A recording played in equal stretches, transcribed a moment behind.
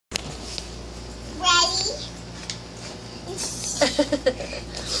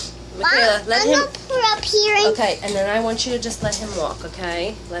Michaela, let him. Put up here. Okay, and then I want you to just let him walk.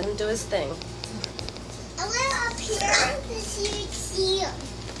 Okay, let him do his thing. I want up here so you can see.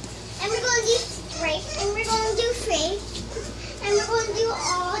 And we're going to do straight. And we're going to do free. And we're going to do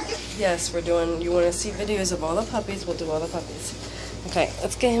all the. Yes, we're doing. You want to see videos of all the puppies? We'll do all the puppies. Okay,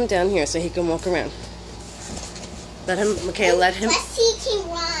 let's get him down here so he can walk around. Let him, Michaela, let him. Let's see if he can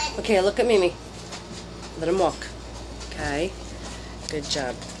run. Okay, look at Mimi. Let him walk. Okay, good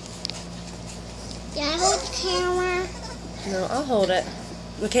job. Yeah, I hold the camera. No, I'll hold it.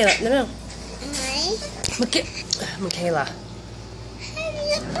 Michaela, no. Alright. Michaela.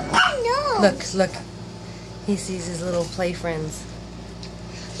 No. Look. He sees his little play friends.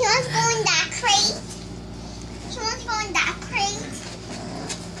 He wants to go in that crate. He wants to go in that crate.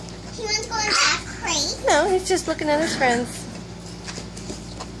 He wants to go in that crate. No, he's just looking at his friends.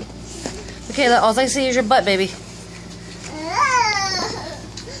 Michaela, all I see is your butt, baby.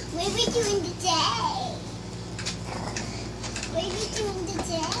 What are we doing today? What are we doing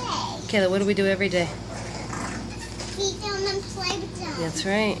today? Michaela, what do we do every day? Feed them and play with them. That's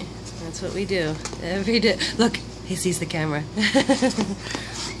right. That's what we do every day. Look, he sees the camera.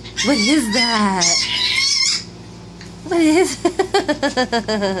 What is that? What is?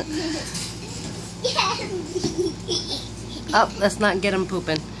 Oh, let's not get him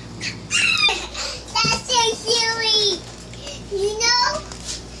pooping. That's so silly. You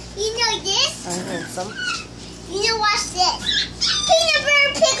know this? I handsome. You know what's this? Peanut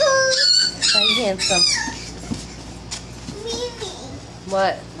butter pickles. I handsome. Mimi,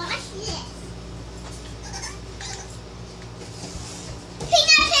 What? watch this.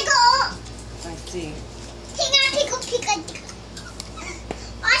 Peanut pickle. I see. Peanut pickle.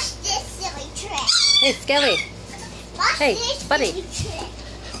 Watch this silly trick. Hey, Skelly. Watch Hey, this buddy. silly trick.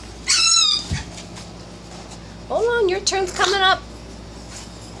 Hold on, your turn's coming up.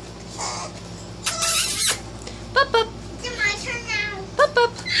 Bup, bup. It's my turn now. Bup,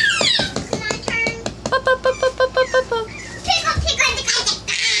 bup. It's my turn. Bup, bup, bup, bup, bup, bup, bup. Pickle.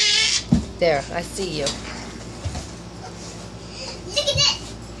 There, I see you. Look at this.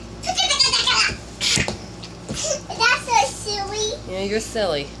 That's so silly. Yeah, you're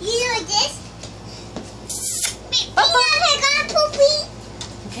silly. You know this? Bup, bup. I got poopy.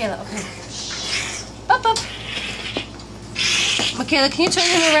 Michaela, okay. Bup, bup. Michaela, can you turn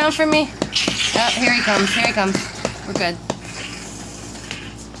him around for me? Oh, here he comes. Here he comes. We're good.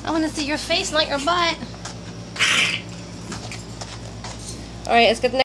 I want to see your face, not your butt. All right, let's get the next.